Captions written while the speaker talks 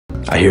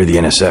I hear the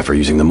NSF are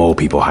using the mole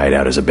people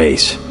hideout as a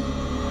base.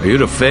 Are you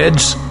the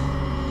feds?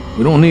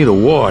 We don't need a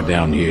war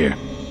down here.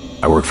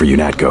 I work for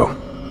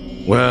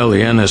UNATCO. Well,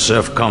 the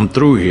NSF come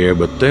through here,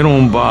 but they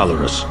don't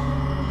bother us.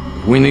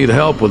 If we need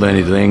help with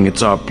anything,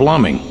 it's our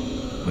plumbing.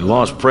 We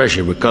lost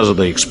pressure because of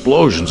the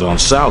explosions on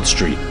South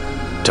Street.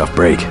 Tough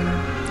break.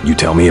 You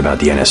tell me about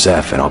the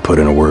NSF and I'll put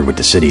in a word with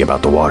the city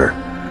about the water.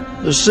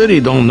 The city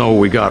don't know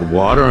we got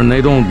water and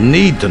they don't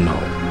need to know.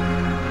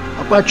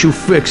 How about you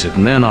fix it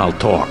and then I'll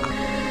talk?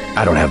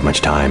 I don't have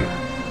much time.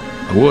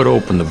 I would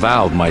open the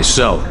valve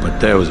myself, but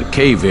there was a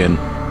cave-in.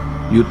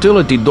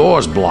 Utility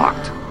door's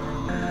blocked.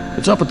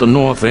 It's up at the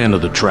north end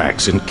of the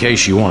tracks in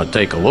case you want to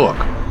take a look.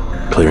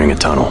 Clearing a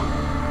tunnel.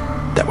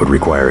 That would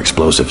require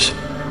explosives.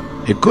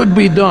 It could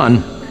be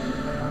done.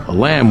 A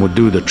lamb would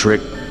do the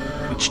trick.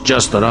 It's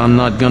just that I'm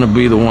not gonna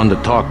be the one to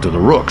talk to the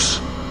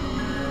rooks.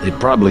 They'd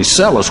probably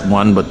sell us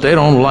one, but they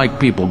don't like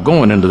people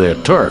going into their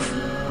turf,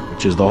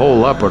 which is the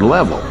whole upper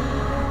level.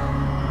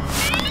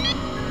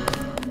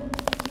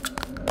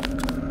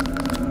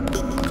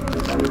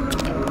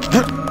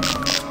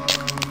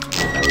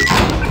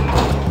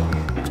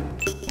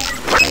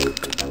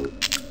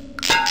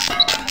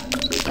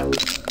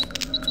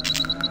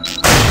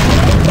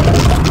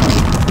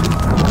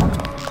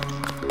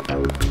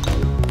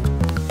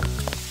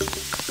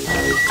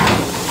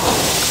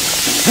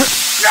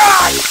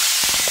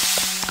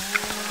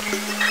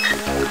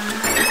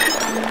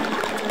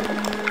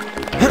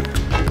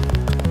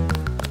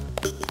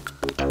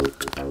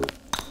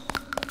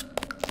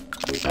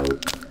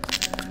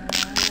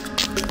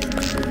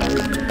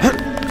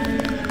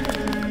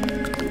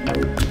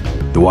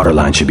 The water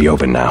line should be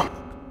open now.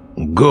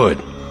 Good.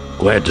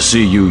 Glad to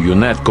see you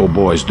UNATCO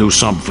boys do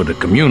something for the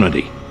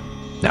community.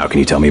 Now can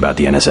you tell me about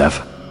the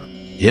NSF?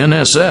 The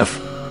NSF?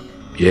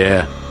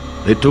 Yeah,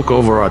 they took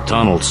over our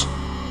tunnels.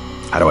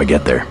 How do I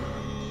get there?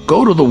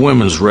 Go to the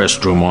women's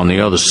restroom on the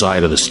other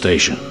side of the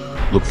station.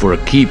 Look for a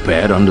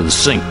keypad under the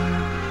sink.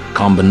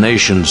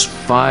 Combination's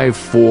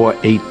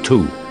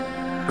 5482.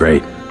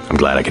 Great. I'm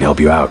glad I can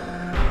help you out.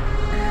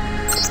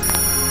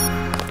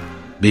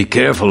 Be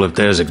careful if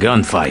there's a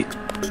gunfight.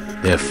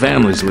 Their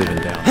families living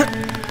down.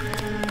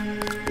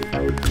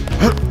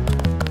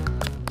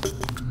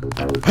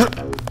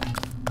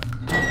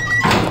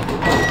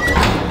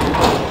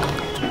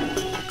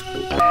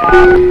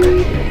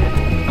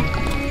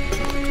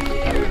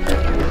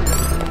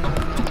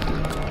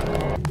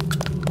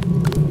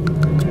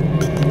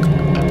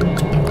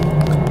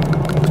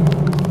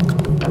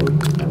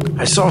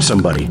 I saw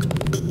somebody.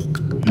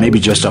 Maybe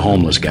just a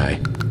homeless guy.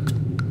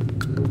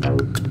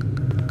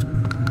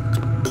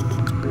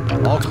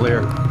 All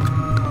clear.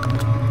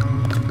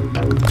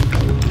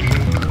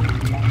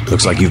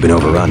 Looks like you've been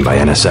overrun by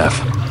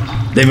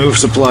NSF. They move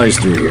supplies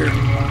through here.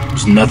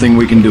 There's nothing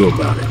we can do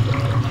about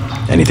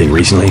it. Anything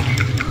recently?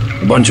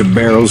 A bunch of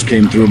barrels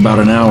came through about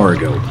an hour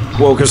ago.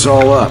 Woke us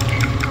all up.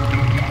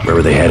 Where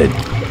were they headed?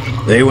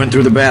 They went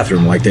through the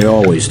bathroom like they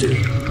always do.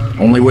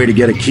 Only way to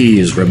get a key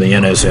is from the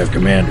NSF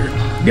commander.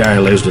 Guy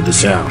lives to the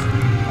south.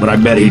 But I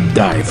bet he'd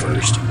die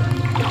first.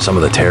 Some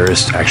of the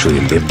terrorists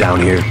actually live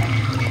down here?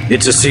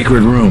 It's a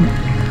secret room.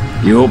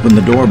 You open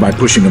the door by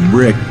pushing a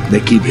brick. They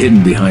keep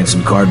hidden behind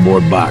some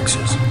cardboard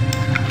boxes.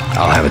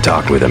 I'll have a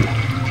talk with him.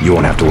 You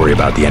won't have to worry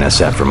about the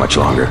NSF for much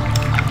longer.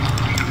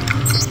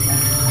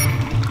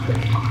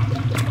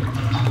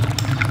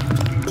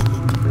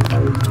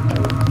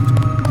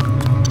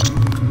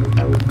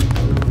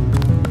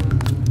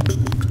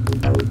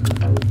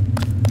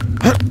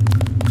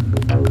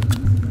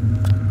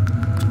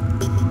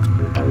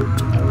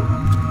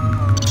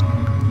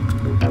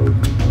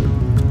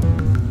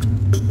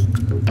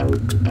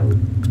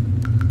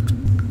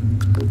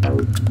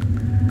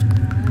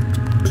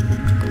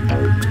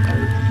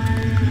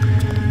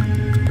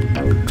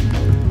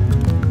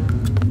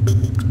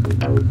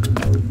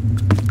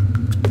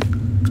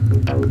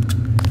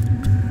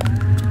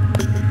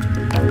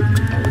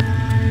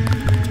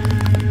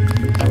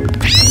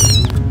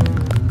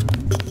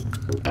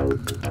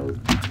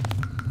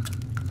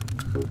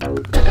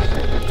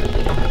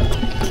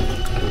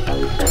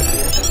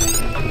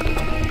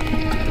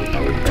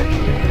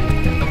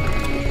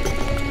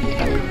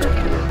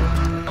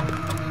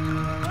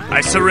 I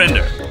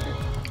surrender.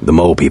 The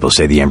mole people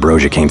say the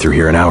ambrosia came through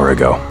here an hour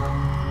ago.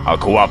 I'll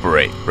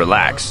cooperate.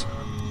 Relax.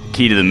 The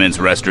key to the men's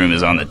restroom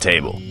is on the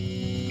table.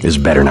 This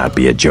better not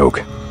be a joke.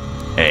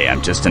 Hey,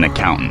 I'm just an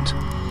accountant.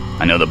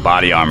 I know the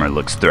body armor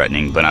looks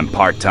threatening, but I'm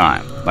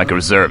part-time, like a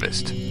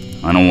reservist.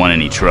 I don't want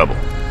any trouble.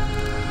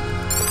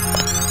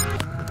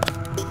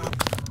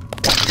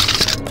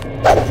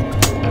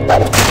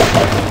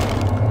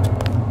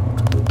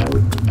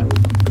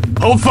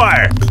 Hold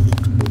fire!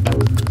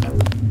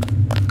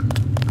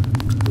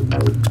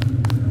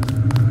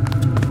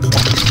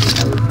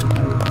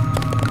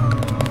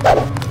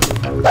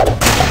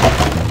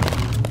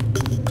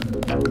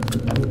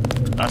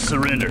 I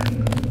surrender.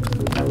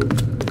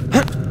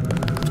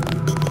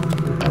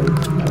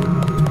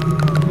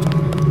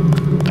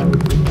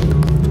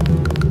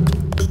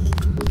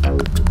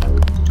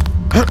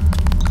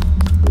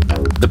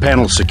 The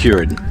panel's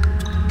secured.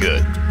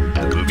 Good.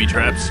 Booby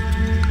traps?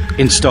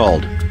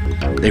 Installed.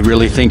 They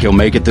really think he'll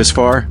make it this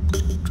far?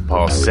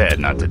 Paul said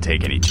not to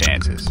take any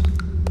chances.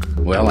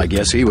 Well, I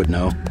guess he would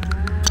know.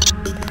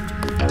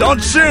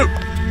 Don't shoot!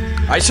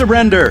 I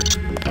surrender!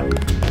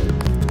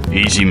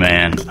 Easy,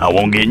 man. I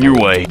won't get in your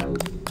way.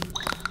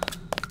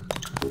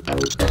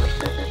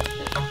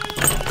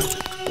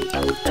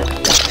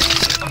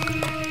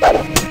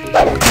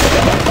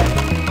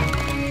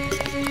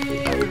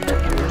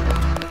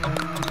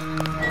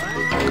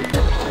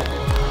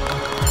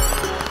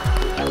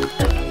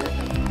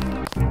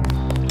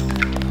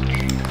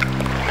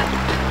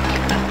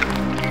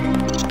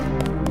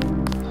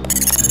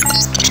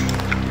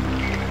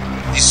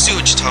 These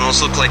sewage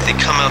tunnels look like they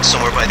come out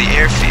somewhere by the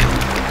airfield.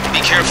 Be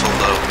careful,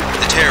 though.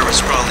 The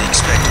terrorists probably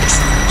expect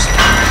intruders.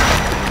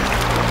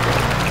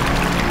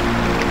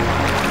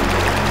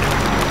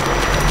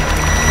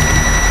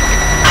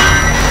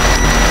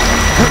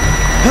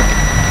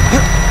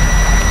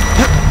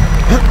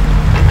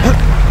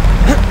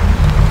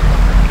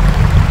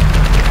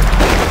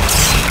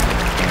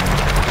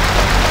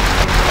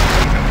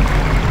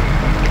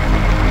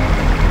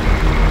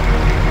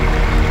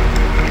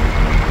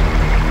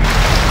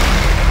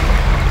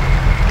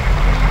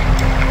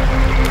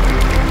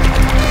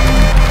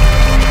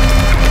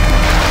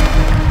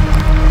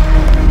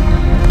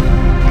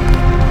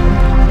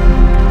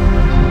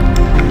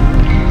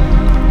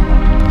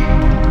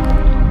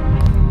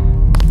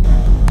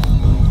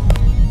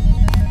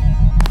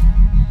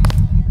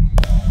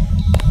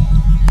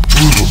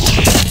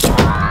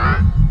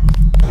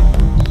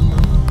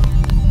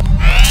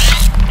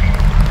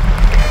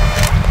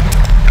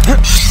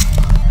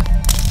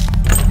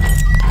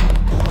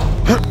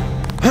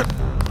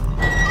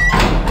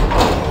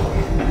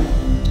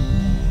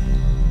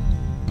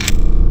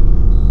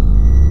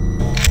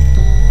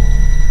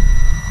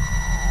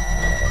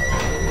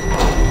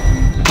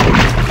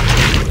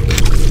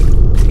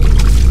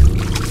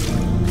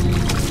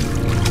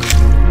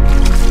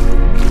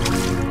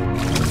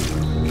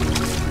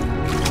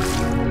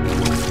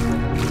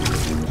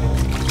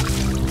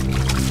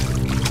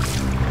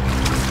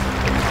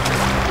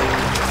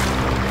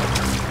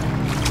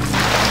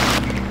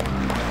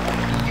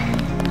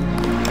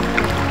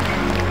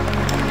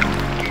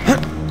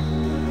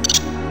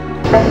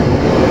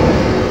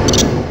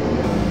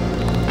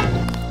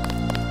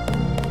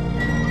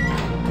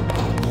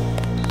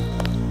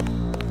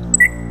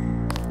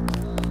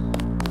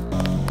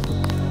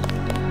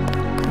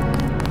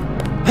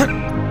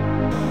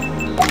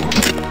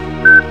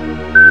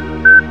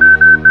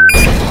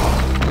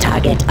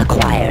 Target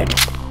acquired.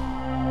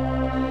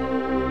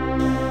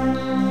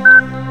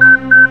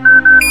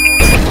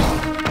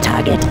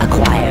 Target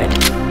acquired.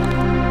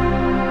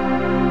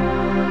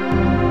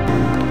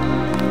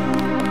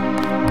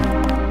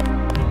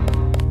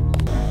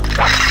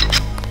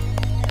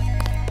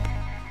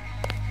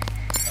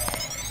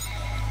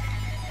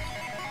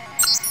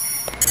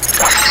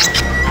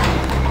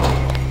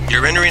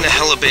 You're entering a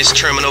helibase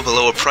terminal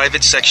below a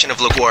private section of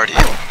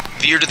LaGuardia.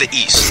 Veer to the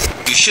east.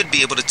 You should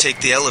be able to take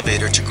the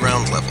elevator to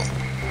ground level.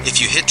 If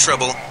you hit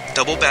trouble,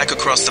 double back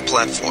across the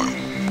platform.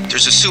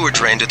 There's a sewer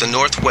drain to the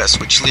northwest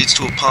which leads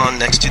to a pond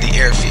next to the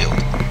airfield.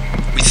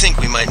 We think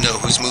we might know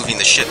who's moving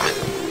the shipment.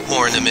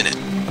 More in a minute.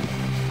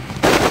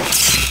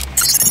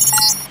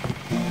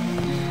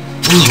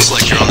 Looks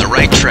like you're on the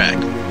right track.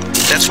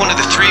 That's one of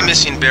the 3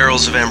 missing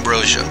barrels of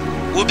ambrosia.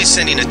 We'll be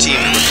sending a team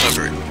to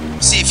recover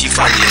it. See if you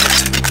find the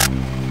other 2.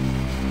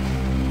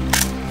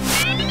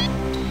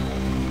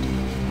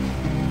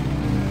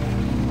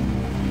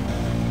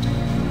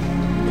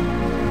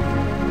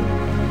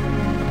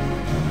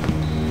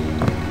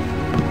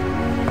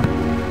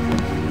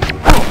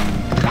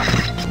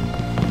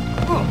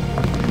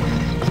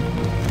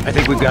 I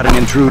think we've got an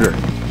intruder.